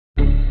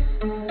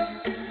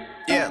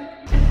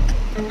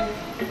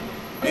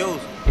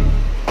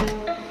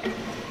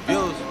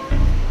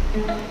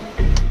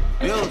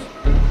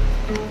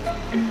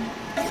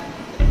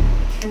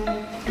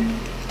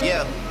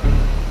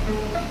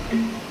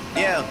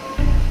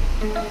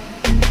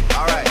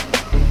Alright.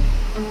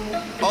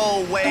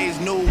 Old ways,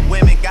 new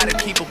women, gotta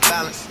keep a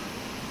balance.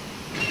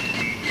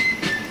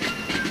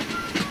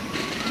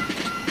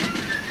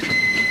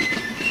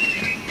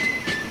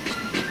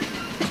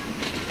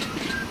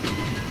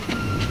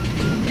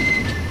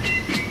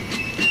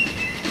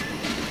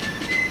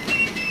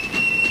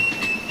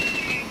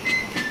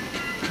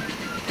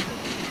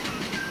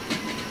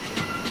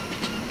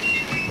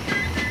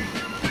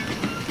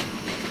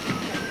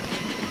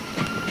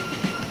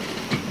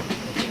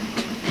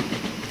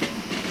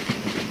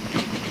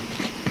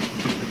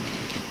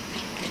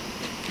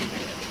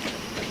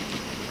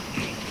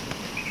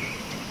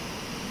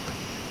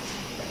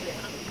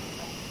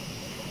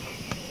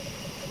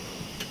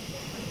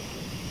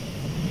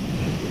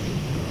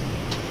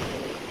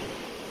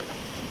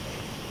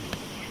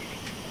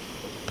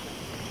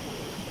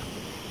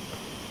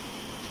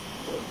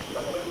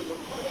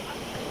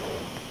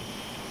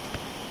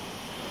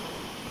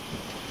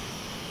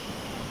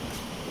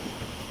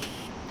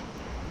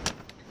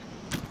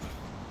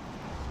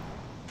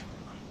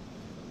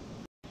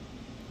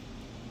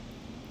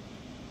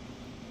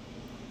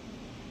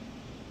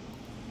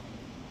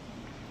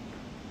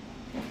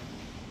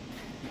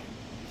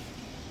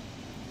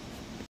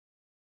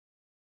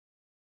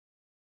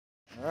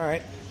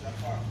 Alright,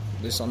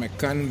 this is my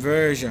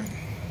converted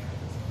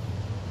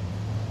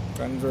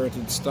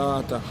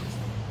starter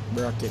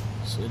bracket.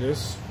 See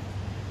this?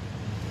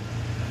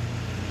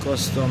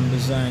 Custom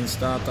design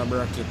starter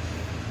bracket.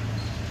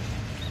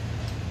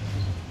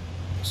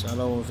 So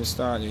allow me to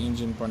start the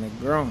engine on the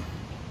ground.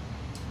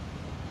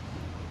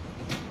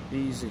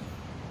 Easy.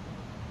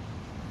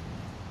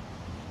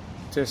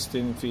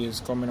 Testing phase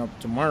coming up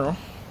tomorrow.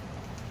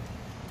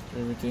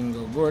 Everything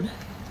go good.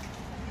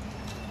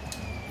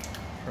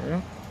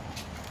 Yeah.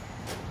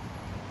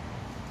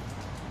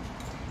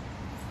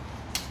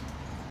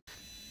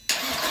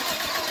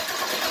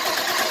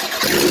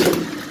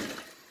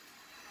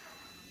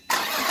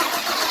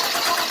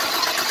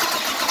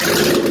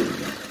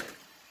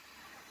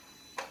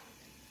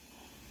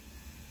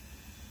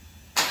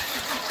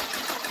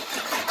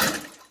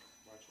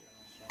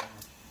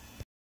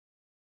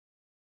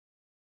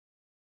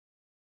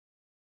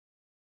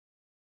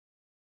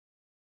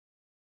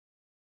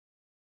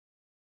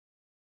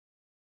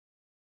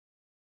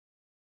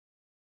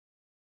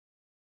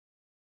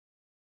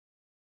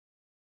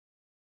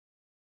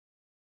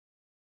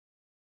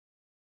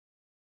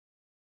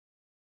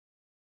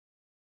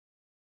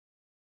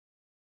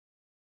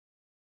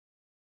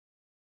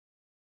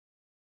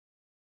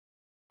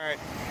 Alright,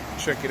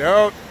 check it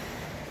out.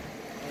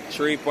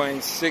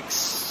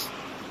 3.6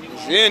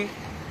 is in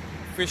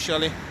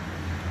officially.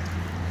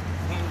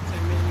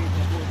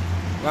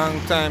 Long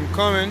time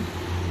coming.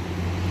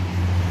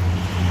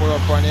 Pull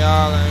up on the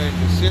all and let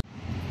you see.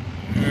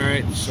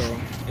 Alright, so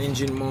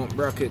engine mount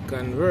bracket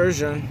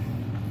conversion.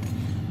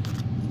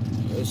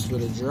 This for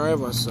the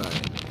driver's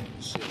side.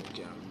 See if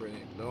we can bring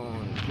it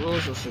down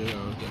closer so you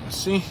can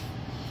see.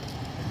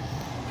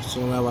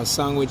 So we have a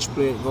sandwich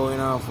plate going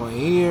off from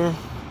here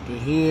to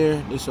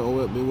here. This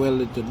will be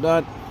welded to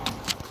that.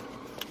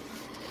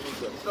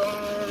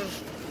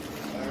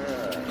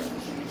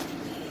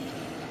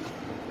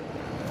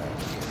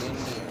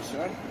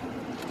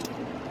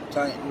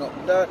 Tighten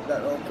up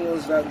that will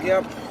close that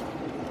gap.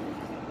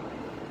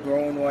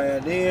 Ground wire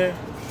there.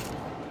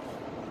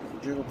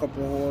 Drill a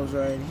couple holes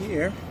right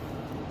here.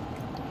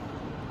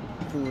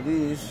 Pull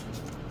these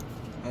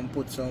and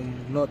put some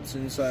nuts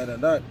inside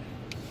of that,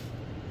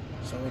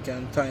 so we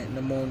can tighten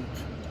the mount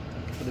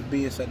to the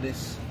base of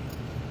this.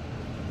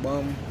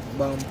 Bam,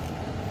 bam.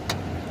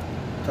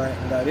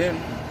 Tighten that in.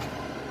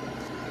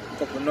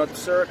 Couple nut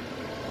cert.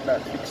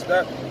 That fix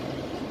that.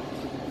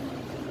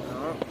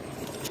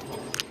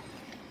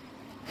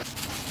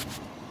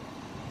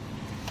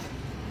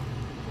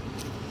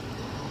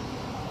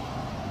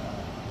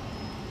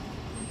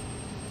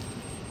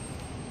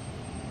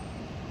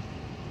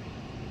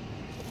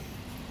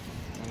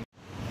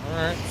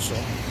 Alright, so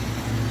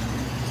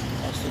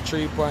that's the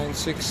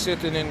 3.6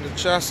 sitting in the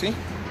chassis.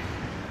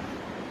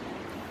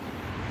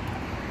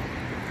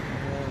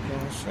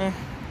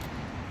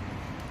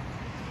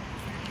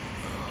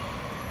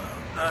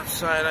 That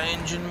side of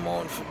engine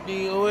mount for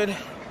deal with.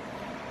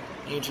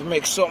 Need to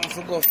make something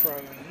to go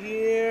from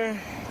here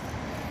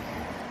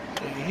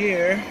to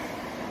here.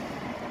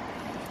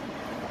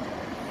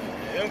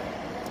 Yep.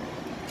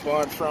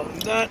 Apart from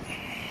that,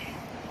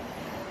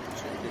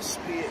 check the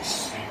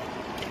space.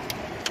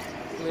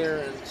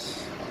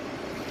 Clearance.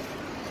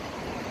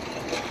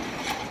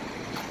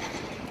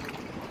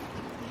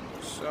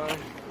 So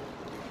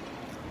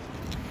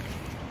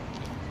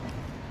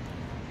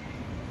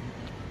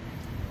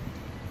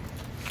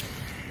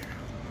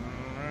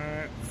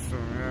alright, so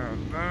we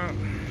have that.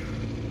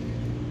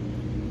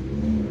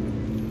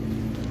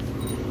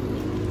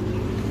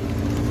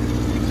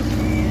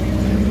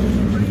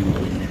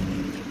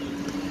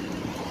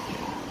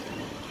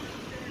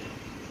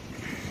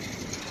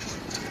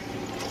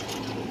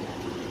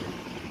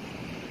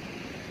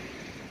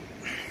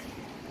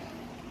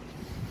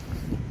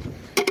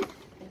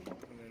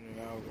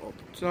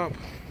 What's up?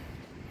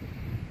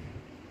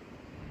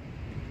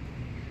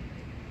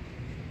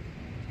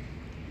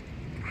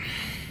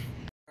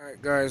 Alright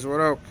guys,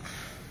 what up?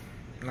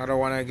 Another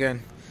one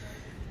again.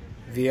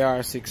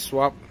 VR6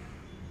 swap.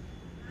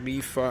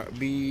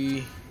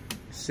 B6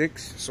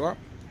 swap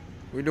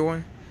we're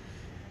doing.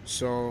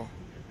 So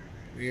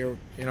we're,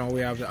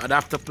 we have the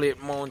adapter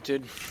plate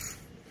mounted.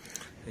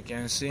 You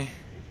can see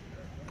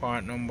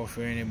part number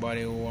for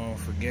anybody who won't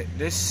forget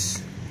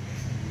this.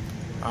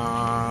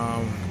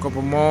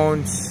 Couple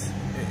mounts,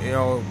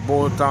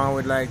 bolt on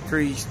with like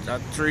three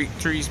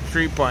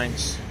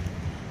points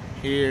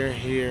here,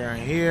 here,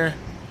 and here.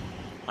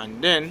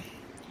 And then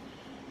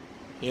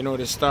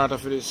the starter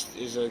for this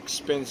is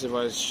expensive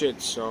as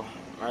shit, so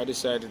I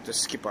decided to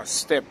skip a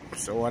step.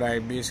 So what I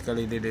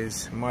basically did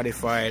is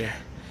modified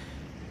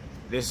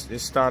this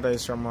starter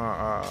is from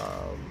a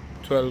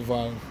 12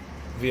 valve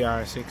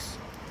VR6,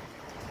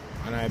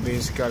 and I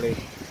basically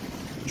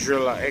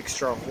drill an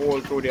extra hole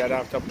through the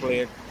adapter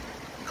plate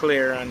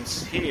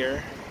clearance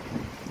here,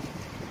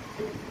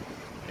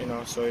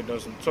 so it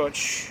doesn't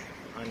touch,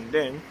 and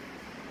then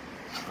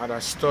add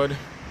a stud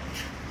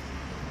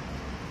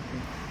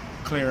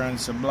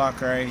clearance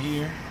block right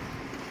here,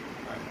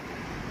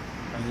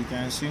 as you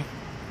can see.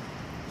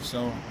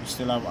 So we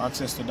still have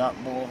access to that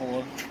bore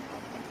hole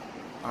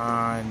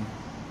and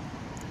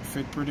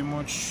fit pretty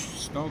much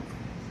snug.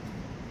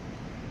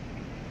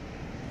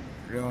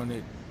 The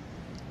only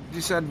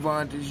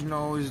disadvantage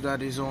now is that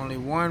there's only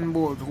one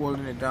bolt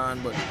holding it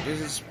down, but this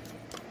is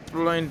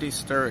plenty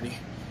sturdy,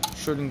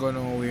 shouldn't go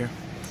nowhere.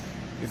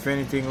 If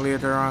anything,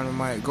 later on we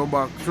might go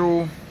back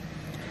through and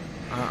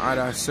add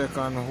a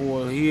second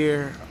hole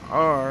here,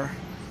 or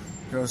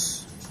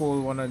just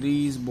pull one of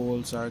these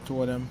bolts or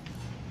two of them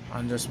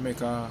and just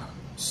make a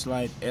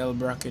slight L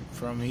bracket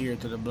from here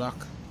to the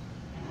block,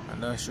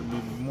 and that should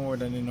be more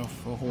than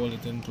enough to hold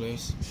it in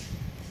place.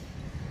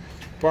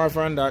 Apart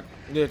from that,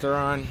 later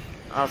on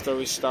after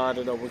we start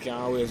it up, we can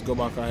always go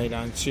back ahead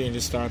and change the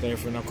starter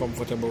if we're not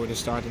comfortable with the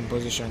starting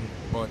position.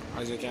 But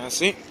as you can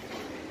see,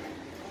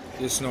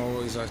 this now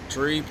is a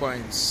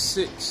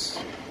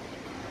 3.6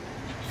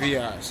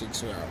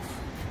 VR6 we have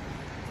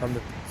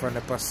from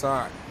the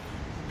Passat.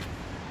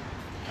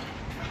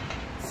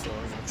 So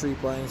it's a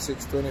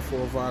 3.6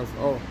 24 valve.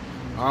 Oh,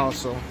 I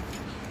also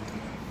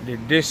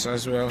did this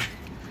as well,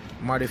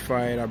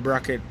 modified a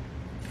bracket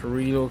to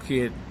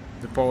relocate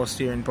the power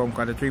steering pump,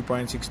 because the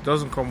 3.6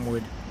 doesn't come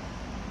with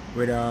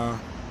a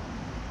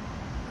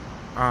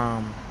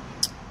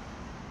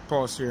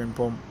power steering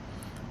pump.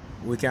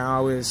 We can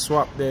always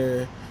swap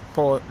the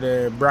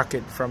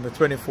bracket from the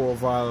 24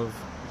 valve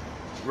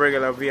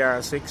regular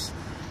VR6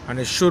 and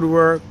it should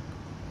work,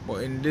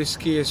 but in this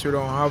case we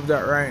don't have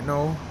that right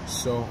now,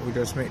 so we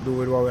just make do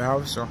with what we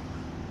have. So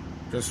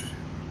just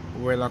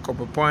weld a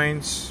couple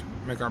points,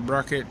 make a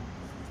bracket,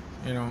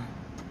 long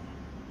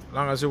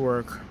as it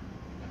work.